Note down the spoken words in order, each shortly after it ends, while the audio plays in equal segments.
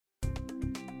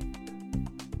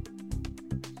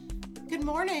Good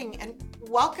morning and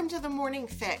welcome to the Morning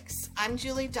Fix. I'm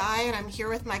Julie Dye and I'm here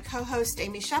with my co-host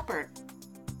Amy Shepard.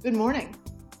 Good morning.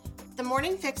 The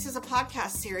Morning Fix is a podcast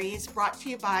series brought to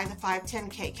you by the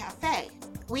 510K Cafe.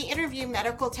 We interview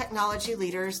medical technology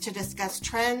leaders to discuss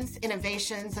trends,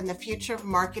 innovations, and the future of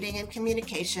marketing and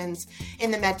communications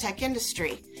in the medtech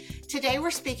industry. Today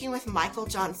we're speaking with Michael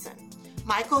Johnson.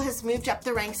 Michael has moved up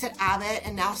the ranks at Abbott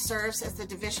and now serves as the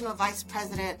Divisional Vice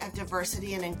President of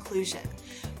Diversity and Inclusion.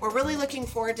 We're really looking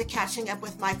forward to catching up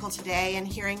with Michael today and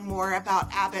hearing more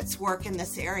about Abbott's work in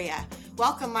this area.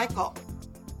 Welcome, Michael.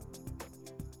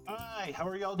 Hi, how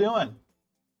are y'all doing?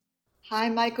 Hi,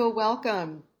 Michael.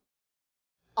 Welcome.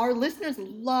 Our listeners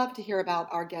love to hear about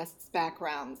our guests'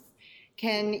 backgrounds.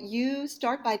 Can you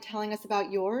start by telling us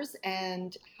about yours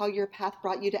and how your path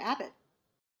brought you to Abbott?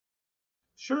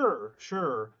 Sure.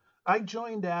 I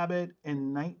joined Abbott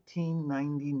in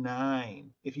 1999,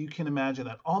 if you can imagine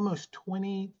that, almost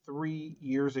 23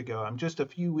 years ago. I'm just a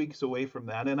few weeks away from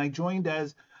that, and I joined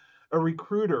as a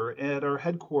recruiter at our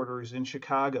headquarters in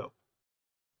Chicago.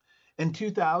 In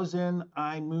 2000,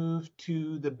 I moved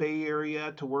to the Bay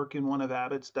Area to work in one of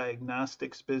Abbott's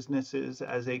diagnostics businesses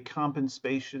as a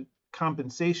compensation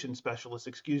specialist,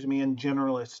 and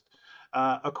generalist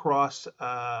across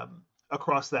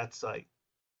that site.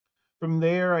 From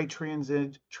there, I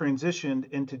transitioned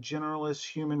into generalist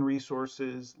human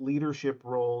resources leadership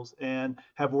roles and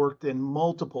have worked in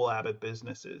multiple Abbott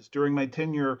businesses. During my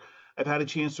tenure, I've had a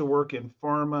chance to work in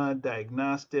pharma,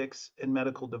 diagnostics, and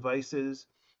medical devices.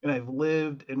 And I've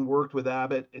lived and worked with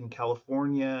Abbott in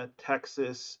California,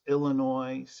 Texas,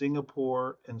 Illinois,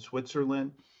 Singapore, and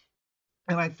Switzerland.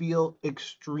 And I feel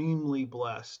extremely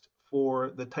blessed for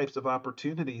the types of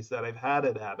opportunities that I've had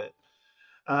at Abbott.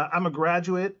 I'm a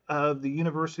graduate of the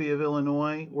University of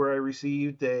Illinois, where I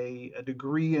received a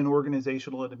degree in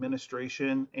organizational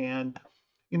administration. And,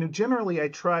 generally I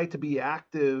try to be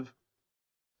active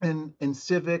in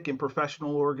civic and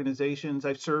professional organizations.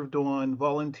 I've served on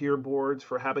volunteer boards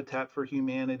for Habitat for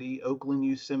Humanity, Oakland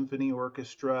Youth Symphony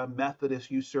Orchestra,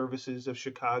 Methodist Youth Services of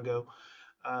Chicago,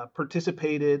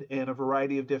 participated in a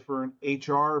variety of different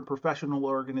HR and professional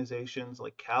organizations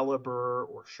like Caliber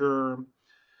or SHRM.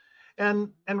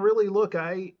 And really, look,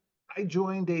 I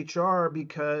joined HR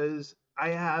because I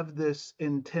have this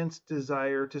intense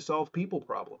desire to solve people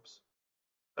problems.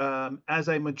 As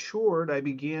I matured, I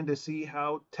began to see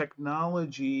how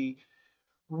technology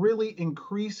really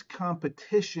increased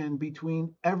competition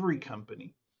between every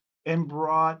company and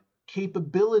brought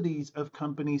capabilities of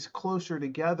companies closer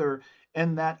together,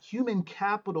 and that human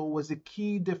capital was a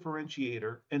key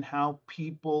differentiator in how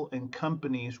people and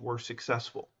companies were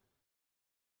successful.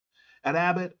 At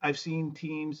Abbott, I've seen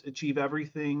teams achieve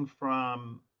everything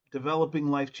from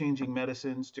developing life-changing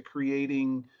medicines to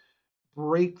creating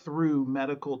breakthrough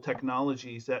medical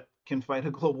technologies that can fight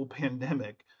a global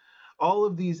pandemic. All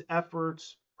of these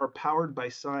efforts are powered by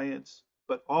science,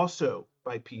 but also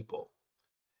by people.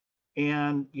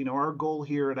 And, our goal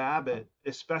here at Abbott,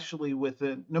 especially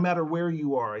no matter where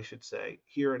you are, I should say,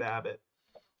 here at Abbott,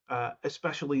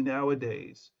 especially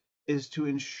nowadays, is to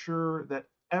ensure that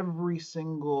every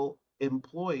single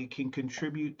employee can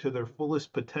contribute to their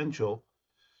fullest potential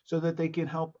so that they can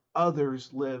help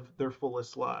others live their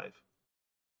fullest life.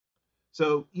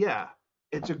 So yeah,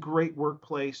 it's a great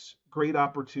workplace, great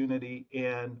opportunity,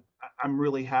 and I'm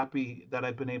really happy that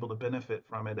I've been able to benefit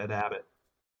from it at Abbott.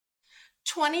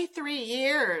 23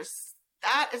 years.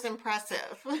 That is impressive.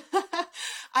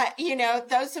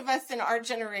 Those of us in our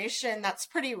generation, that's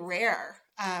pretty rare.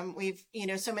 We've,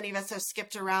 so many of us have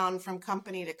skipped around from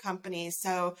company to company.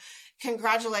 So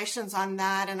congratulations on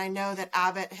that. And I know that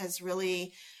Abbott has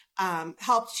really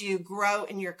helped you grow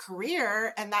in your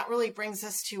career. And that really brings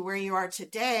us to where you are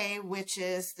today, which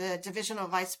is the Divisional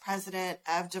Vice President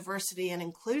of Diversity and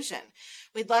Inclusion.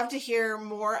 We'd love to hear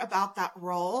more about that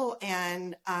role.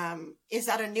 And is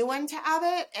that a new one to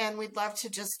Abbott? And we'd love to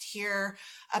just hear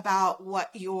about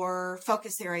what your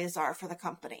focus areas are for the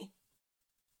company.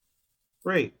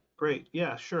 Great.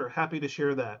 Yeah, sure. Happy to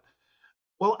share that.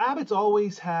 Well, Abbott's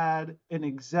always had an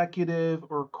executive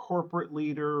or corporate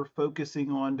leader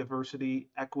focusing on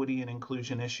diversity, equity, and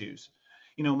inclusion issues.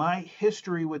 My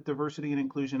history with diversity and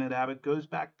inclusion at Abbott goes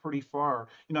back pretty far.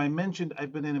 I mentioned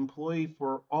I've been an employee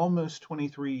for almost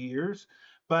 23 years,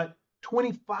 but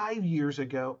 25 years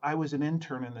ago, I was an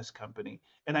intern in this company,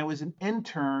 and I was an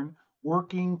intern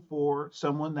working for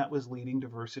someone that was leading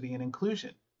diversity and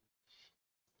inclusion.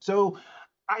 So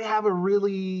I have a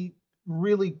really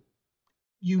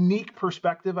unique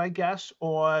perspective, I guess,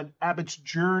 on Abbott's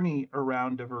journey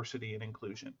around diversity and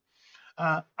inclusion.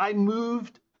 I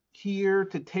moved here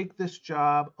to take this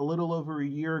job a little over a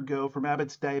year ago from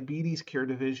Abbott's diabetes care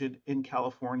division in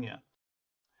California.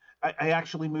 I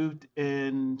actually moved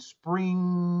in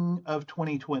spring of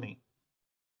 2020.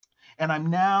 And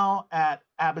I'm now at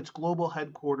Abbott's global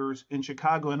headquarters in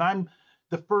Chicago. And I'm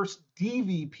the first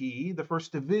DVP, the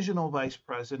first divisional vice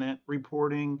president,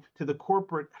 reporting to the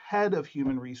corporate head of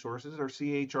human resources, or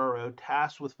CHRO,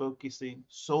 tasked with focusing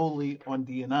solely on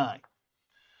D&I.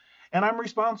 And I'm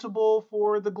responsible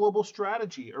for the global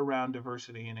strategy around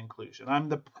diversity and inclusion. I'm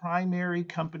the primary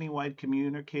company-wide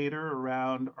communicator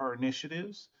around our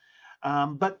initiatives.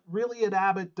 But really at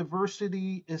Abbott,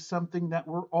 diversity is something that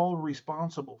we're all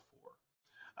responsible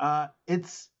for.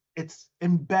 It's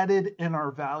embedded in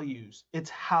our values. It's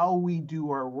how we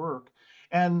do our work.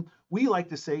 And we like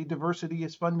to say diversity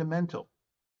is fundamental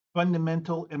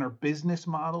in our business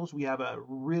models. We have a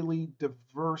really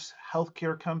diverse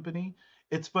healthcare company.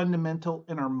 It's fundamental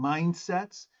in our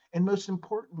mindsets. And most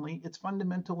importantly, it's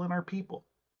fundamental in our people.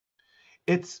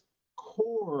 It's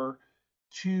core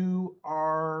to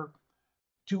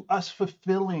us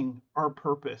fulfilling our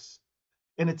purpose.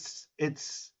 And it's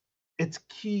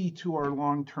key to our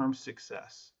long-term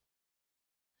success.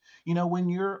 You know, when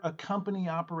you're a company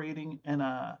operating in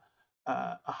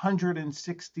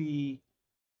 160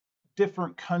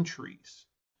 different countries,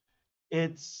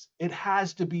 it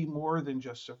has to be more than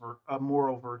just a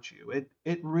moral virtue.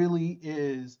 It really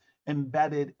is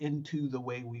embedded into the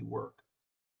way we work.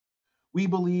 We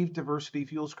believe diversity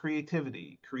fuels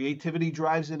creativity. Creativity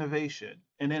drives innovation,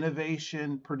 and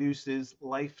innovation produces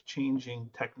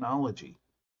life-changing technology.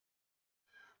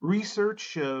 Research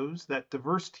shows that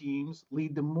diverse teams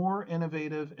lead to more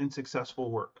innovative and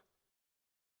successful work.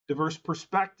 Diverse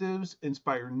perspectives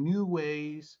inspire new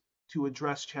ways to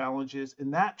address challenges,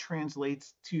 and that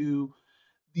translates to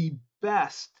the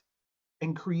best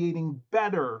in creating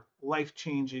better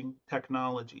life-changing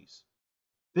technologies.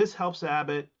 This helps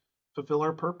Abbott fulfill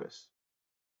our purpose.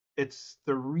 It's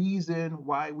the reason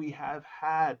why we have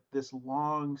had this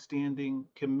long-standing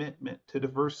commitment to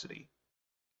diversity,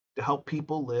 to help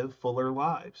people live fuller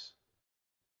lives.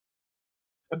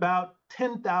 About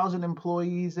 10,000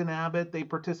 employees in Abbott, they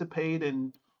participate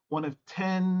in one of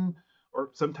 10 or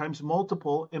sometimes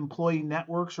multiple employee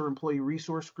networks or employee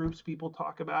resource groups people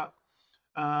talk about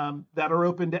that are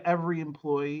open to every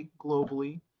employee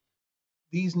globally.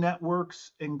 These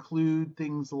networks include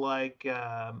things like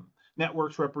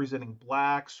networks representing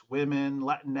Blacks, women,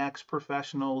 Latinx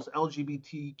professionals,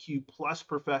 LGBTQ plus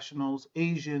professionals,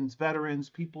 Asians, veterans,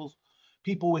 people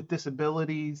with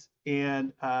disabilities,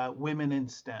 and women in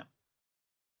STEM.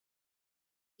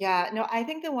 Yeah, no, I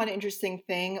think the one interesting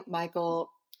thing,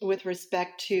 Michael, with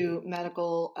respect to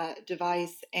medical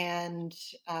device and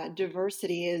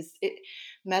diversity is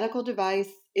medical device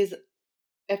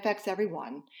affects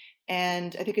everyone.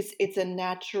 And I think it's a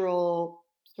natural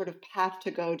sort of path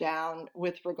to go down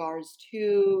with regards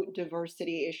to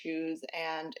diversity issues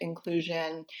and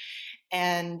inclusion.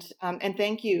 And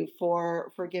thank you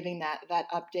for giving that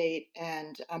update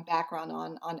and background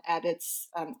on Abbott's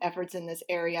efforts in this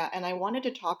area. And I wanted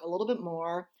to talk a little bit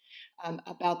more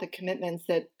about the commitments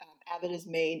that Abbott has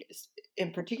made,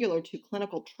 in particular to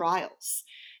clinical trials.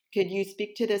 Could you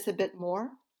speak to this a bit more?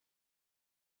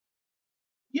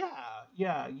 Yeah.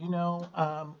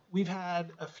 We've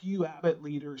had a few Abbott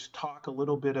leaders talk a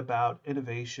little bit about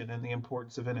innovation and the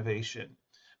importance of innovation,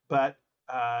 but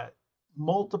they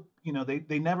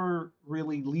never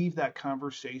really leave that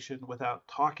conversation without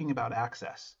talking about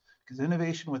access, because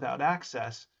innovation without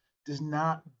access does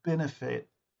not benefit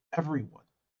everyone.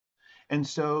 And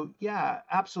so, yeah,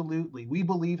 absolutely. We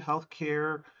believe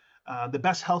healthcare, the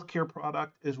best healthcare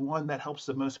product is one that helps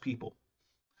the most people.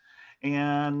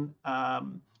 And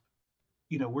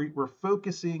we're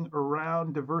focusing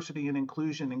around diversity and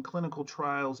inclusion in clinical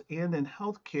trials and in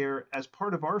healthcare as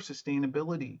part of our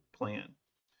sustainability plan,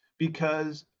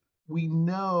 because we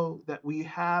know that we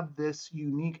have this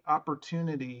unique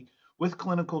opportunity with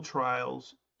clinical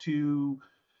trials to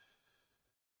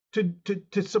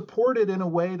support it in a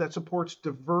way that supports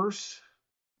diverse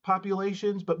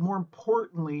populations, but more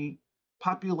importantly,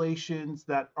 populations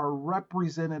that are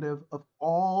representative of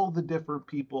all the different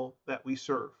people that we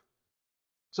serve.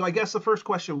 So I guess the first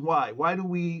question, why? Why do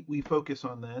we focus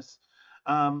on this?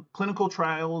 Clinical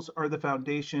trials are the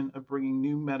foundation of bringing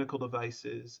new medical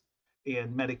devices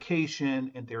and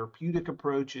medication and therapeutic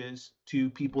approaches to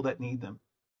people that need them.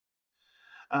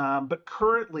 But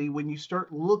currently, when you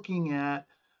start looking at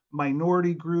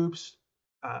minority groups,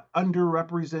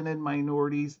 underrepresented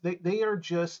minorities, they are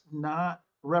just not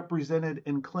represented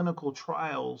in clinical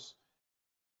trials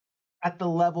at the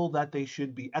level that they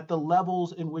should be, at the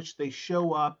levels in which they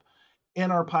show up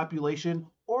in our population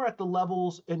or at the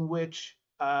levels in which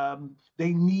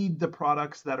they need the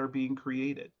products that are being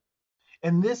created.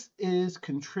 And this is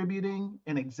contributing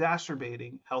and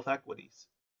exacerbating health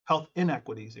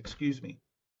inequities, excuse me.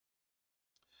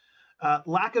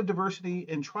 Lack of diversity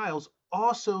in trials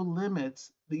also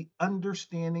limits the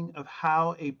understanding of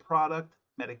how a product,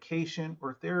 medication,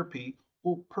 or therapy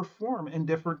will perform in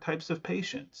different types of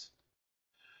patients.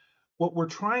 What we're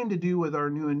trying to do with our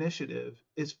new initiative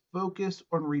is focus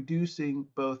on reducing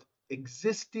both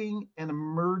existing and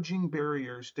emerging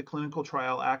barriers to clinical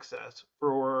trial access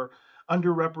for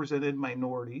underrepresented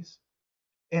minorities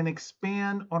and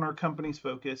expand on our company's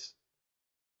focus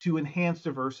to enhance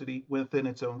diversity within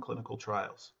its own clinical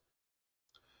trials.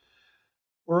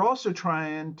 We're also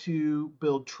trying to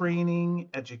build training,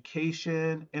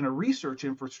 education, and a research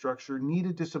infrastructure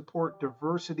needed to support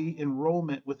diversity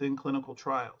enrollment within clinical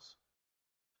trials.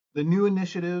 The new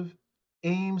initiative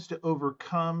aims to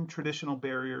overcome traditional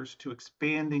barriers to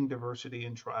expanding diversity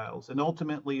in trials and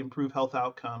ultimately improve health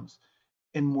outcomes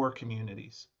in more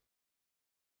communities.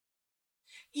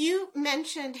 You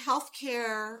mentioned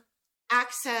healthcare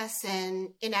access and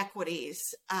inequities,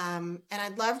 and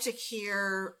I'd love to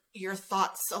hear your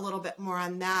thoughts a little bit more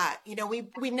on that. You know,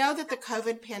 we know that the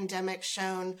COVID pandemic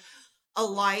shone a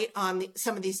light on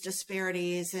some of these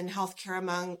disparities in healthcare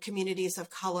among communities of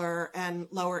color and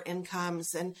lower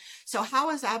incomes. And so how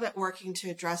is Abbott working to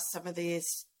address some of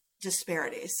these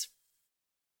disparities?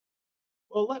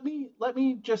 Well, let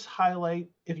me just highlight,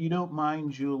 if you don't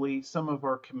mind, Julie, some of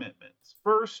our commitments.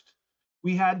 First,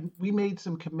 we made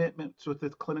some commitments with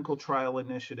this clinical trial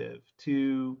initiative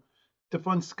to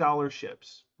fund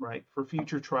scholarships, right, for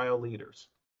future trial leaders.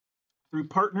 Through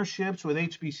partnerships with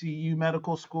HBCU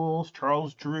medical schools,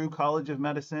 Charles Drew College of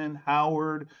Medicine,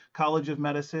 Howard College of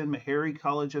Medicine, Meharry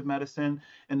College of Medicine,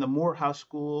 and the Morehouse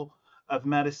School of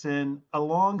Medicine,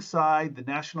 alongside the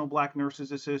National Black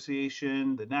Nurses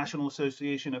Association, the National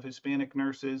Association of Hispanic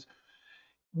Nurses,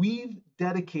 we've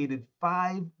dedicated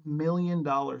 $5 million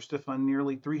to fund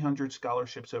nearly 300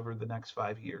 scholarships over the next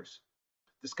 5 years.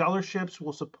 The scholarships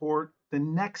will support the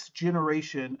next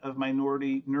generation of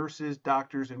minority nurses,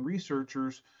 doctors, and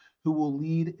researchers who will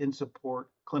lead and support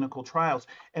clinical trials.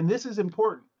 And this is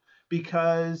important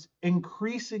because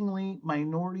increasingly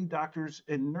minority doctors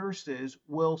and nurses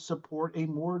will support a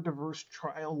more diverse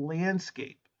trial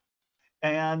landscape.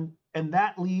 And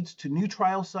that leads to new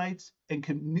trial sites and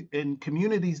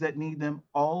communities that need them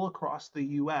all across the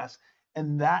US.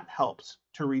 And that helps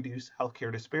to reduce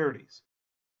healthcare disparities.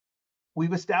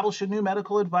 We've established a new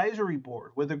medical advisory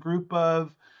board with a group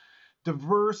of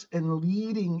diverse and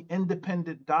leading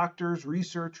independent doctors,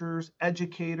 researchers,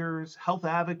 educators, health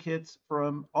advocates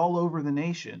from all over the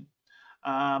nation.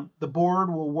 The board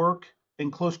will work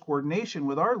in close coordination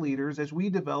with our leaders as we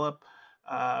develop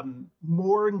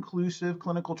more inclusive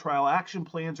clinical trial action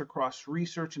plans across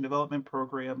research and development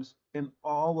programs in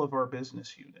all of our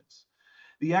business units.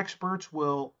 The experts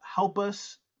will help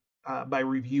us by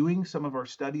reviewing some of our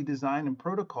study design and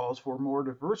protocols for more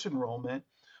diverse enrollment,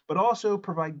 but also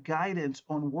provide guidance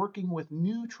on working with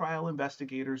new trial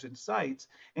investigators and sites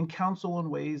and counsel on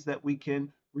ways that we can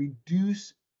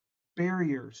reduce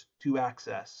barriers to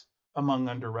access among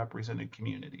underrepresented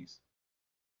communities.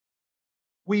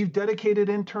 We've dedicated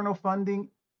internal funding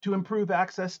to improve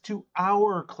access to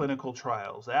our clinical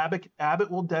trials. Abbott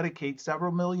will dedicate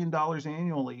several million dollars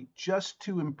annually just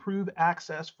to improve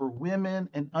access for women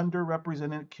and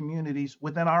underrepresented communities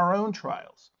within our own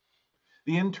trials.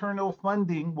 The internal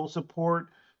funding will support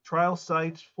trial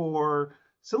sites for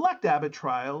select Abbott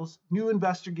trials, new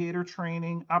investigator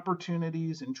training,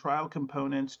 opportunities, and trial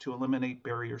components to eliminate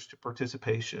barriers to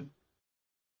participation.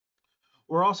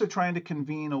 We're also trying to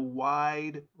convene a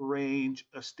wide range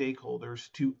of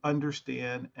stakeholders to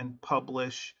understand and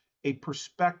publish a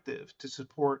perspective to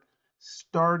support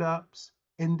startups,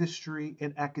 industry,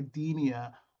 and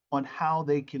academia on how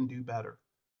they can do better.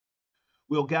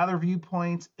 We'll gather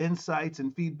viewpoints, insights,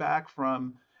 and feedback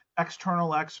from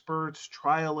external experts,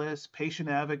 trialists, patient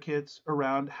advocates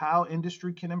around how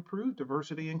industry can improve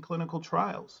diversity in clinical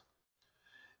trials.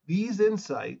 These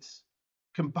insights,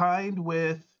 combined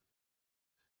with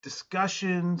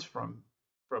discussions from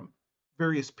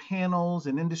various panels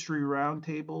and industry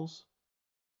roundtables,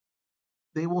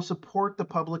 they will support the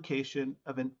publication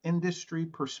of an industry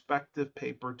perspective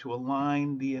paper to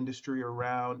align the industry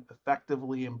around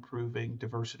effectively improving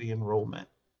diversity enrollment.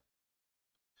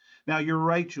 Now, you're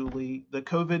right, Julie, the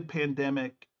COVID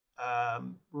pandemic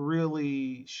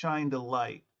really shined a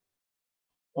light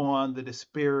on the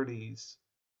disparities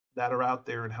that are out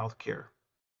there in healthcare.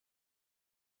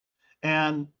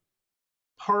 And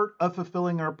Part of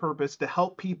fulfilling our purpose to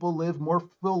help people live more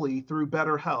fully through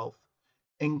better health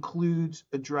includes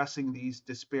addressing these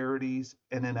disparities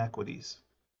and inequities.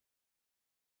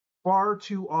 Far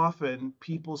too often,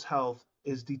 people's health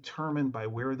is determined by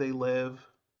where they live,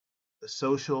 the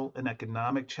social and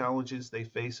economic challenges they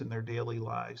face in their daily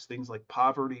lives, things like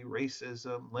poverty,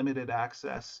 racism, limited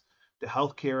access to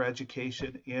healthcare,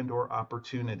 education, and or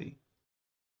opportunity.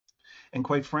 And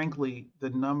quite frankly, the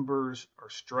numbers are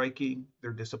striking,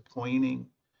 they're disappointing,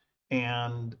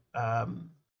 and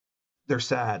they're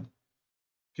sad.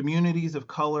 Communities of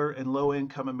color and low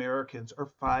income Americans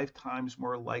are 5 times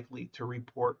more likely to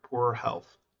report poorer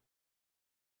health.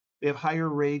 They have higher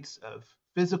rates of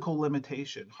physical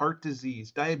limitation, heart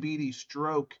disease, diabetes,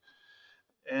 stroke,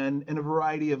 and a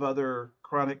variety of other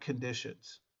chronic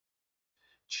conditions.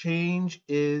 Change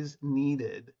is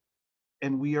needed,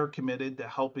 and we are committed to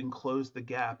helping close the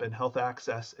gap in health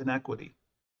access and equity.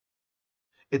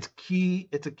 It's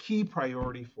a key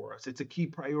priority for us. It's a key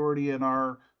priority in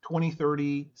our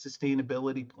 2030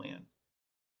 sustainability plan.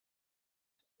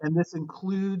 And this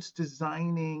includes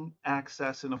designing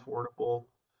access and affordable,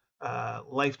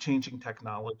 life changing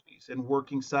technologies and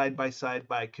working side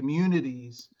by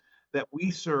communities that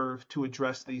we serve to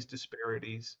address these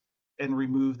disparities and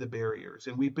remove the barriers.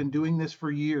 And we've been doing this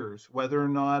for years, whether or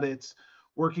not it's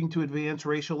working to advance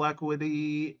racial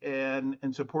equity and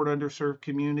support underserved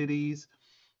communities.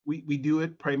 We do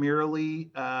it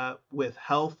primarily with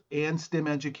health and STEM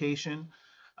education.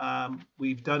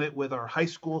 We've done it with our high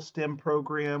school STEM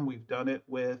program. We've done it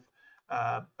with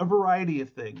a variety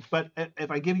of things. But if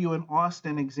I give you an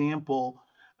Austin example,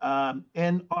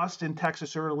 in Austin,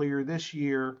 Texas, earlier this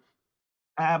year,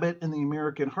 Abbott and the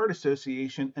American Heart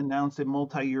Association announced a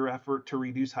multi-year effort to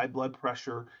reduce high blood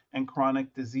pressure and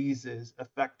chronic diseases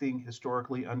affecting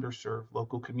historically underserved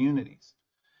local communities.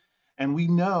 And we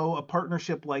know a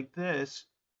partnership like this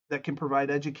that can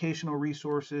provide educational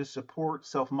resources, support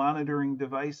self-monitoring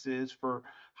devices for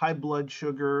high blood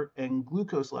sugar and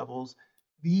glucose levels,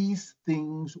 these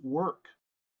things work.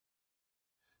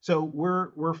 So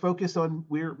we're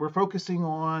focusing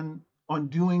on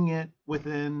doing it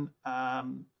within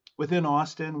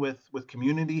Austin with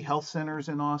community health centers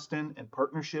in Austin in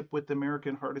partnership with the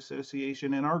American Heart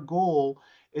Association. And our goal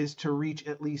is to reach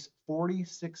at least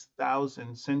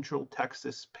 46,000 Central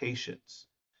Texas patients,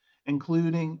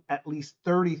 including at least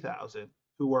 30,000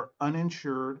 who are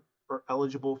uninsured or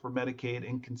eligible for Medicaid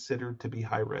and considered to be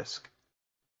high risk.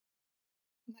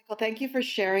 Michael, thank you for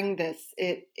sharing this.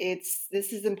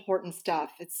 This is important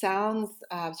stuff. It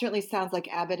certainly sounds like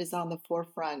Abbott is on the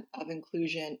forefront of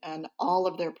inclusion and all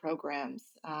of their programs.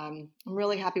 I'm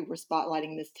really happy we're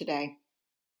spotlighting this today.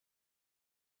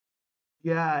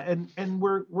 Yeah, and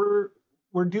we're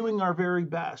doing our very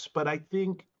best, but I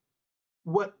think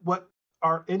what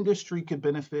our industry could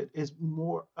benefit is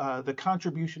more the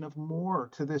contribution of more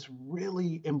to this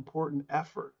really important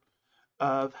effort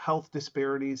of health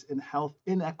disparities and health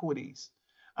inequities.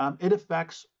 It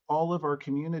affects all of our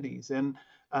communities. And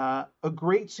a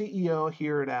great CEO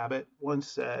here at Abbott once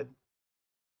said,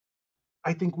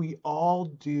 I think we all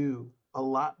do a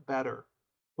lot better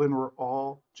when we're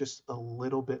all just a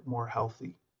little bit more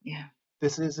healthy. Yeah.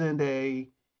 This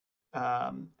isn't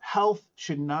health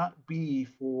should not be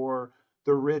for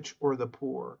the rich or the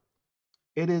poor.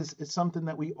 It's something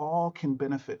that we all can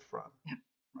benefit from. Yeah.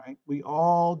 Right? We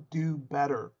all do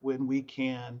better when we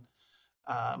can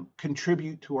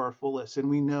contribute to our fullest, and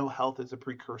we know health is a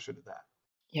precursor to that.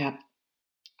 Yeah,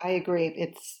 I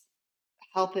agree.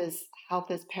 Health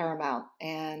is paramount,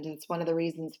 and it's one of the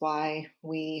reasons why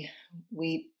we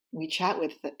chat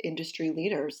with the industry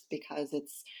leaders, because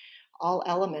it's all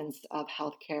elements of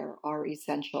healthcare are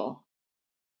essential.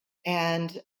 And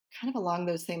kind of along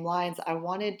those same lines, I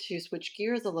wanted to switch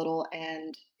gears a little.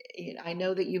 And I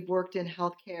know that you've worked in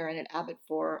healthcare and at Abbott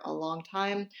for a long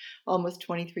time, almost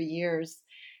 23 years.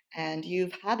 And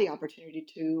you've had the opportunity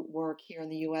to work here in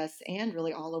the US and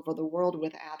really all over the world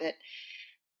with Abbott.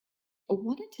 I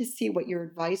wanted to see what your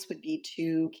advice would be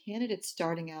to candidates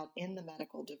starting out in the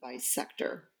medical device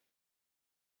sector.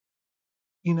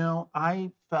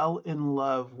 I fell in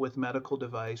love with medical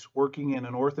device working in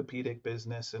an orthopedic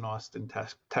business in Austin,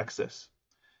 Texas.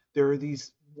 There are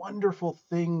these wonderful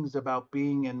things about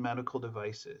being in medical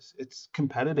devices. It's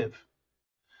competitive.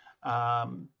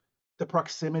 Um, the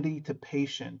proximity to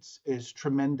patients is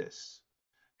tremendous.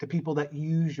 To people that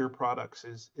use your products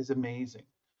is amazing.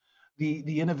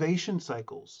 The innovation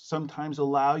cycles sometimes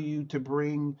allow you to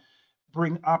bring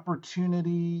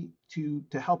opportunity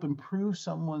to help improve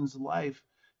someone's life,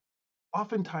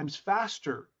 oftentimes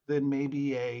faster than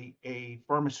maybe a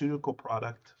pharmaceutical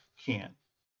product can.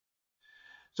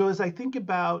 So as I think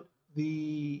about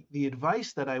the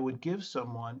advice that I would give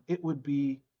someone, it would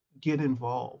be get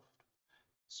involved.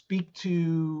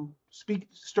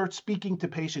 Start speaking to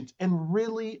patients and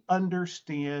really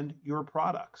understand your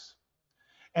products.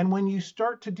 And when you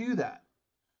start to do that,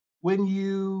 when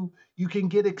you can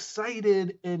get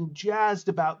excited and jazzed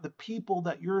about the people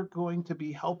that you're going to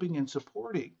be helping and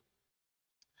supporting,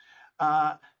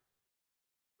 uh,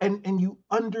 and you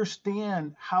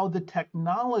understand how the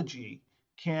technology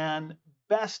can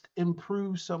best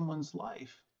improve someone's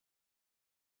life,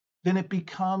 then it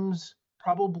becomes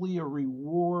probably a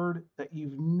reward that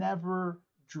you've never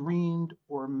dreamed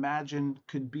or imagined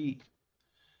could be.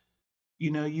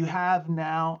 You have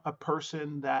now a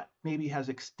person that maybe has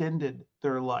extended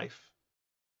their life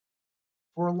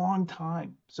for a long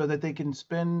time so that they can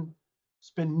spend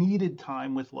needed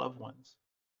time with loved ones.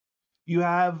 You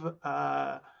have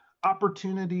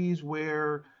opportunities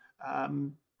where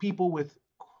people with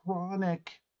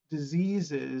chronic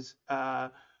diseases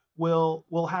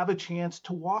will have a chance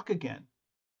to walk again.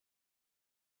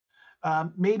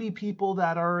 Maybe people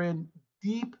that are in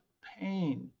deep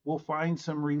pain will find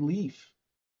some relief.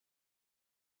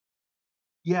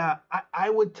 Yeah, I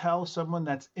would tell someone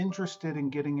that's interested in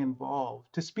getting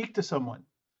involved to speak to someone,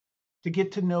 to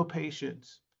get to know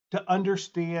patients, to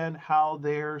understand how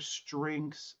their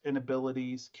strengths and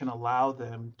abilities can allow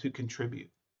them to contribute.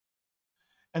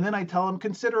 And then I tell them,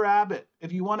 consider Abbott.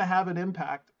 If you want to have an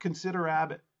impact, consider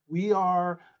Abbott. We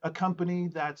are a company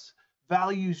that's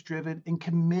values driven and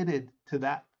committed to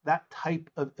that type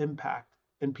of impact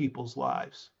in people's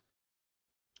lives.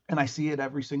 And I see it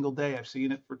every single day. I've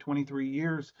seen it for 23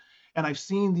 years, and I've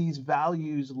seen these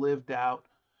values lived out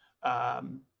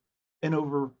um, in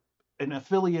over in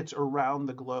affiliates around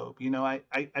the globe.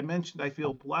 I mentioned I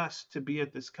feel blessed to be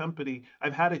at this company.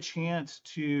 I've had a chance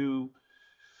to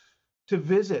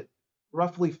visit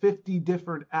roughly 50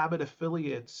 different Abbott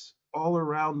affiliates all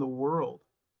around the world.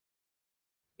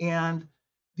 And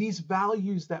these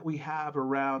values that we have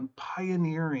around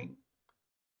pioneering,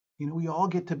 we all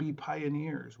get to be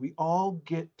pioneers. We all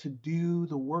get to do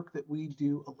the work that we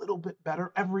do a little bit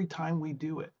better every time we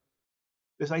do it.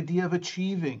 This idea of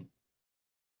achieving,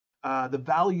 the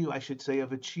value, I should say,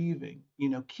 of achieving,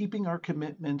 keeping our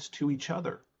commitments to each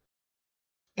other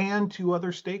and to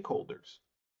other stakeholders.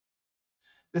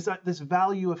 This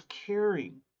value of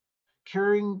caring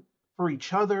for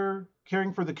each other,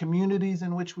 caring for the communities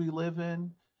in which we live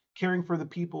in, caring for the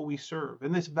people we serve,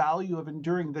 and this value of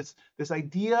enduring, this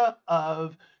idea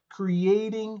of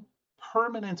creating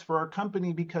permanence for our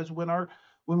company, because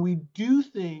when we do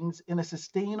things in a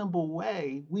sustainable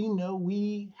way, we know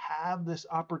we have this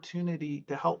opportunity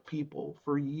to help people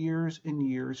for years and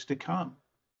years to come.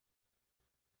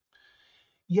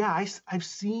 Yeah, I've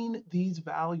seen these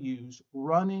values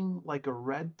running like a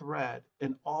red thread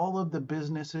in all of the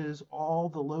businesses, all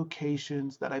the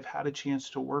locations that I've had a chance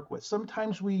to work with.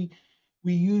 Sometimes we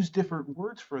use different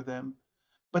words for them,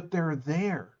 but they're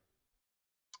there.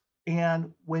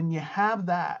 And when you have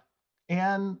that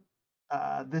and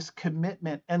this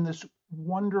commitment and this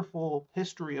wonderful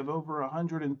history of over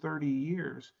 130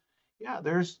 years, yeah,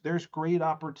 there's great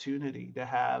opportunity to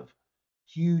have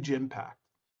huge impact.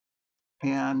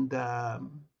 And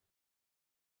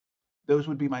those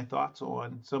would be my thoughts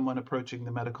on someone approaching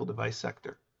the medical device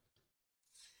sector.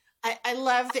 I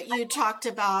love that you talked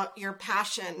about your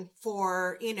passion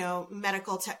for,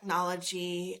 medical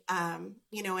technology, and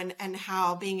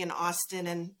how being in Austin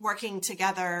and working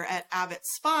together at Abbott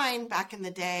Spine back in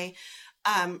the day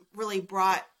really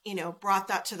brought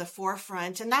that to the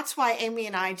forefront. And that's why Amy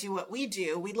and I do what we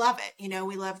do. We love it.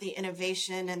 We love the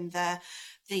innovation and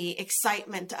the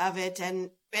excitement of it, and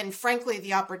frankly,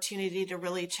 the opportunity to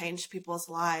really change people's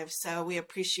lives. So we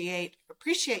appreciate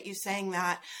you saying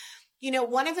that.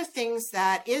 One of the things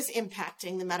that is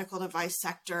impacting the medical device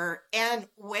sector and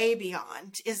way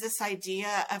beyond is this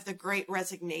idea of the Great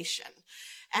Resignation,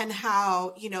 and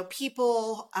how,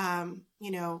 people,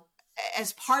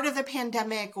 as part of the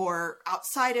pandemic or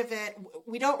outside of it,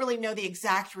 we don't really know the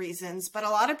exact reasons, but a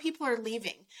lot of people are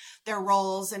leaving their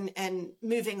roles and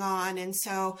moving on. And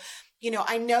so,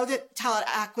 I know that talent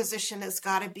acquisition has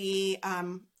got to be,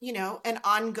 an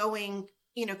ongoing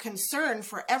concern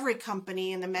for every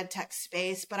company in the medtech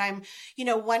space, but I'm,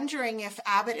 wondering if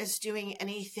Abbott is doing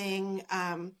anything,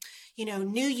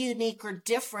 new, unique, or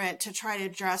different to try to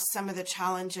address some of the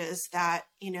challenges that,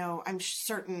 I'm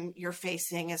certain you're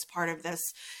facing as part of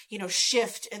this,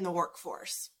 shift in the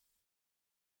workforce.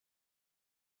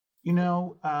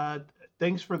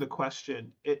 Thanks for the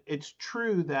question. It's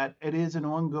true that it is an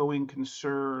ongoing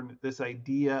concern, this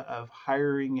idea of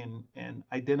hiring and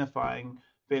identifying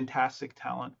fantastic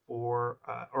talent for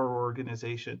our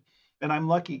organization. And I'm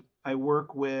lucky. I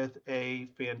work with a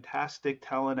fantastic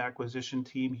talent acquisition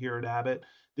team here at Abbott.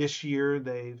 This year,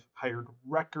 they've hired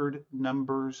record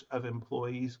numbers of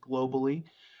employees globally.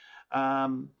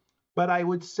 Um, but I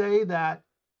would say that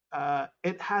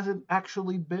it hasn't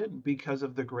actually been because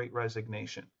of the Great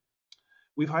Resignation.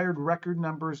 We've hired record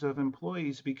numbers of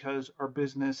employees because our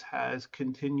business has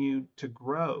continued to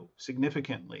grow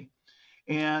significantly.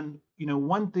 And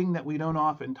one thing that we don't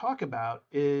often talk about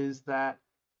is that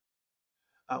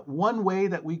one way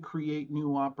that we create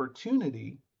new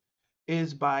opportunity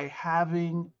is by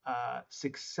having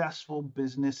successful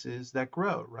businesses that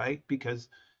grow, right? Because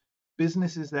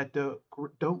businesses that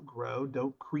don't grow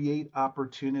don't create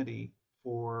opportunity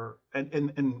for,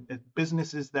 and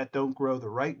businesses that don't grow the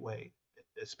right way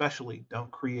especially don't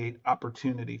create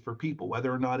opportunity for people,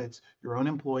 whether or not it's your own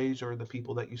employees or the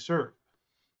people that you serve.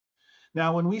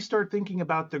 Now, when we start thinking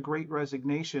about the Great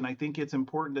Resignation, I think it's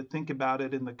important to think about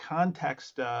it in the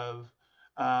context of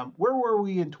where were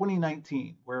we in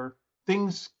 2019, where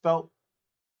things felt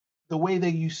the way they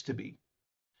used to be.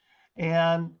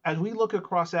 And as we look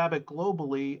across Abbott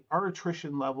globally, our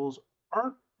attrition levels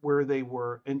aren't where they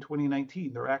were in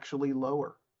 2019. They're actually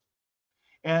lower.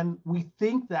 And we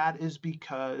think that is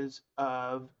because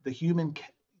of the human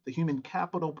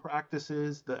capital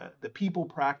practices, the people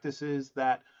practices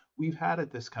that we've had at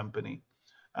this company,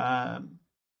 the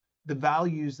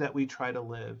values that we try to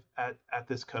live at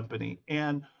this company,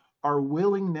 and our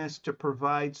willingness to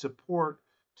provide support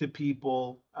to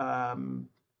people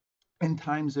in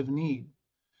times of need.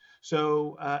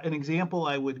 So an example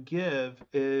I would give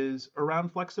is around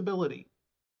flexibility.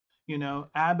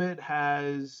 Abbott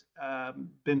has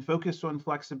been focused on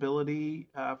flexibility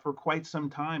for quite some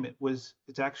time.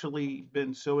 It's actually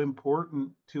been so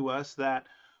important to us that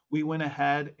we went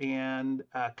ahead and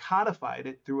codified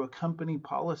it through a company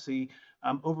policy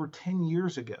over 10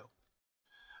 years ago.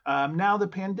 Now the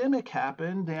pandemic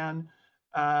happened, and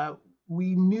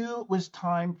we knew it was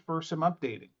time for some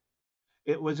updating.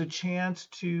 It was a chance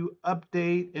to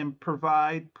update and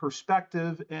provide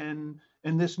perspective in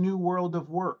this new world of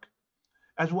work,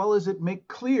 as well as it make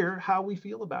clear how we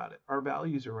feel about it, our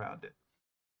values around it.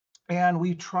 And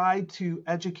we tried to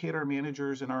educate our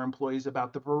managers and our employees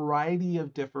about the variety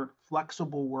of different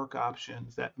flexible work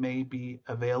options that may be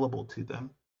available to them.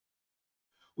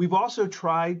 We've also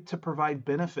tried to provide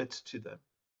benefits to them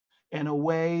in a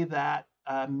way that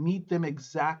meet them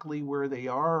exactly where they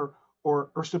are,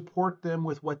 or support them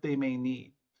with what they may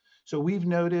need. So we've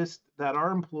noticed that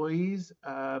our employees,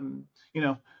 when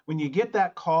you get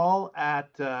that call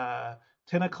at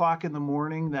 10 o'clock in the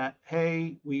morning that,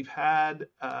 hey, we've had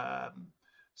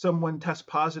someone test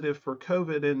positive for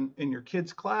COVID in your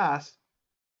kid's class,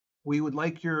 we would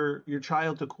like your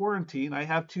child to quarantine. I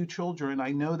have 2 children.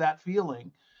 I know that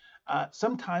feeling.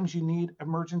 Sometimes you need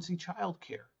emergency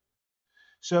childcare.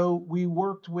 So we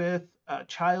worked with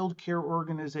child care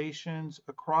organizations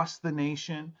across the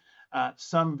nation,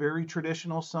 some very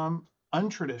traditional, some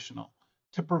untraditional,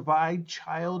 to provide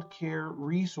child care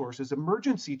resources,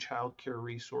 emergency child care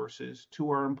resources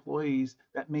to our employees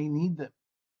that may need them.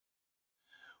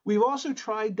 We've also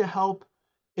tried to help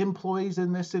employees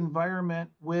in this environment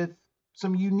with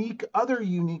some other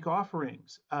unique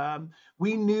offerings.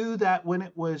 We knew that when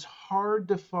it was hard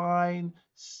to find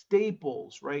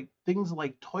staples, right, things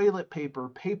like toilet paper,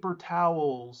 paper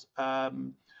towels,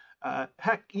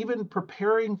 heck, even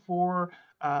preparing for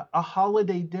a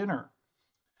holiday dinner,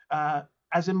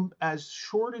 as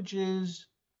shortages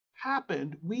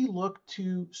happened, we looked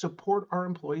to support our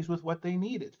employees with what they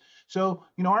needed. So,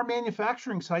 our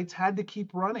manufacturing sites had to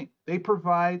keep running. They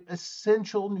provide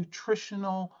essential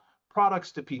nutritional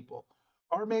products to people.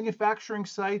 Our manufacturing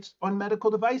sites on medical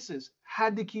devices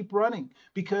had to keep running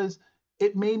because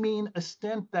it may mean a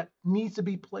stent that needs to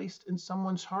be placed in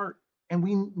someone's heart, and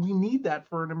we need that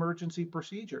for an emergency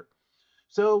procedure.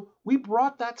 So we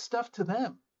brought that stuff to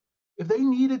them. If they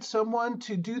needed someone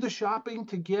to do the shopping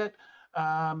to get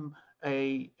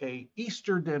a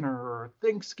Easter dinner or a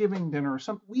Thanksgiving dinner or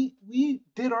something, we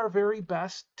did our very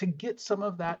best to get some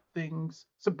of that things,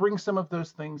 to bring some of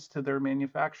those things to their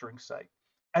manufacturing site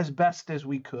as best as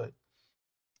we could.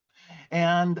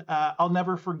 And I'll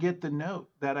never forget the note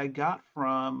that I got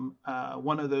from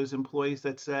one of those employees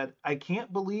that said, "I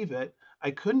can't believe it.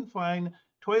 I couldn't find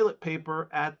toilet paper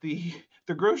at the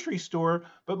grocery store,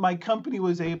 but my company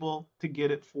was able to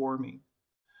get it for me."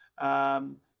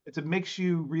 It makes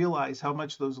you realize how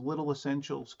much those little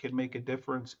essentials can make a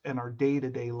difference in our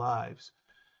day-to-day lives.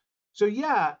 So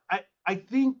yeah, I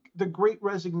think the Great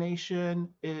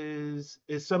Resignation is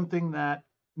something that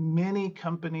many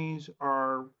companies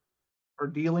are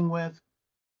dealing with,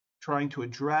 trying to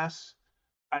address.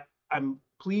 I'm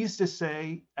pleased to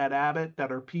say at Abbott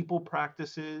that our people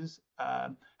practices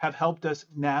have helped us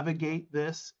navigate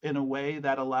this in a way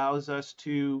that allows us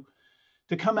to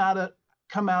come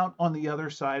out on the other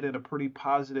side in a pretty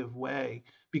positive way,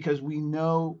 because we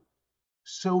know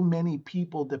so many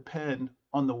people depend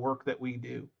on the work that we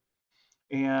do.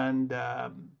 And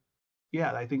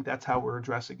yeah, I think that's how we're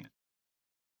addressing it.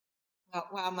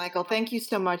 Wow, Michael, thank you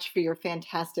so much for your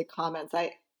fantastic comments.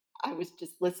 I was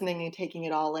just listening and taking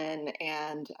it all in,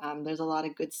 and there's a lot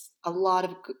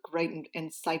of great and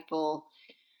insightful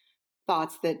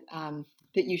thoughts that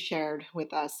you shared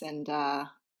with us. And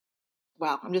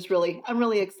wow, I'm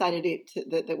really excited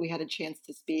that we had a chance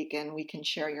to speak and we can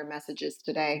share your messages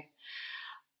today.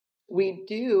 We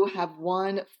do have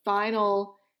one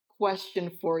final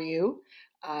question for you.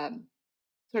 Um,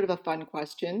 Sort of a fun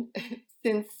question.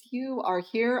 Since you are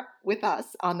here with us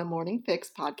on the Morning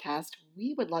Fix podcast,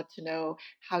 we would love to know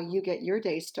how you get your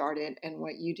day started and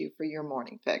what you do for your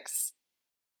morning fix.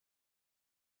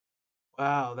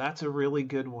 Wow, that's a really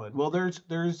good one. Well, there's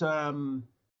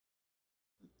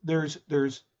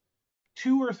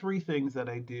two or three things that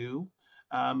I do.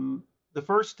 The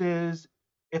first is,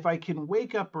 if I can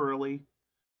wake up early,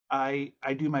 I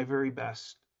do my very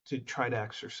best to try to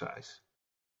exercise.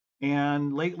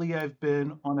 And lately, I've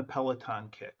been on a Peloton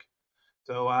kick.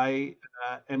 So I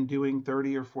am doing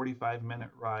 30 or 45-minute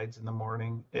rides in the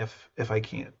morning if I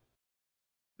can.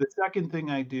 The second thing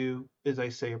I do is I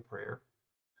say a prayer,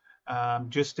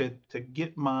 just to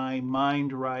get my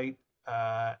mind right,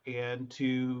 and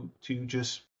to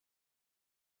just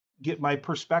get my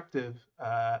perspective,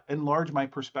 enlarge my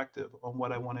perspective on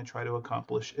what I want to try to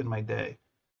accomplish in my day.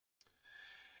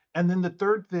 And then the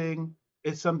third thing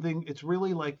is something, it's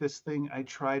really like this thing I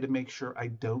try to make sure I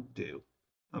don't do.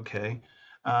 Okay.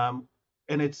 Um,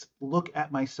 and it's look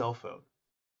at my cell phone.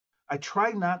 I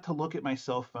try not to look at my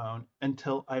cell phone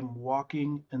until I'm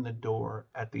walking in the door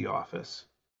at the office.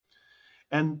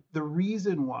 And the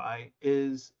reason why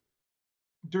is,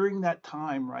 during that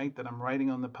time, right, that I'm riding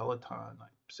on the Peloton, I'm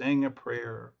saying a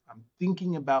prayer, I'm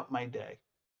thinking about my day.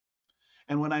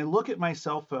 And when I look at my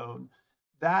cell phone,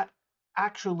 that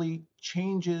actually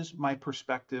changes my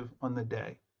perspective on the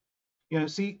day.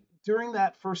 See, during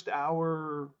that first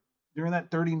hour, during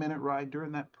that 30-minute ride,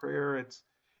 during that prayer, it's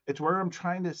where I'm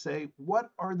trying to say, what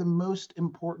are the most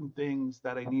important things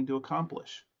that I need to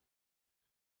accomplish?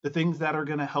 The things that are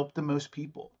going to help the most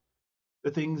people,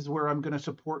 the things where I'm going to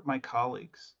support my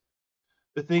colleagues,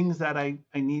 the things that I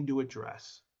need to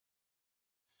address.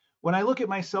 When I look at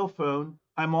my cell phone,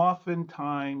 I'm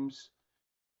oftentimes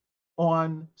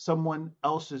on someone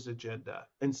else's agenda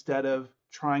instead of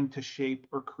trying to shape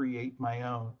or create my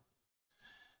own.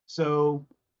 So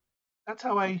that's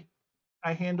how I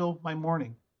handle my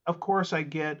morning. Of course, I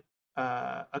get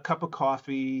a cup of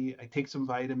coffee, I take some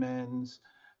vitamins,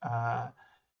 uh,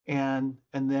 and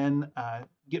then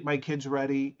get my kids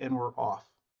ready, and we're off.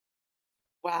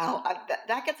 Wow,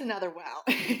 that gets another wow.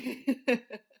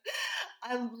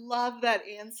 I love that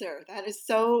answer. That is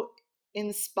so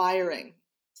inspiring,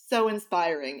 so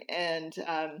inspiring, and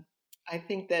I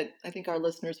think our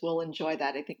listeners will enjoy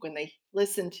that. I think when they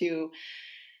listen to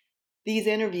these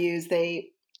interviews,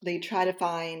 they try to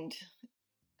find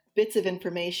bits of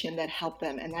information that help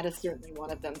them, and that is certainly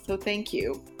one of them. So thank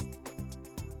you.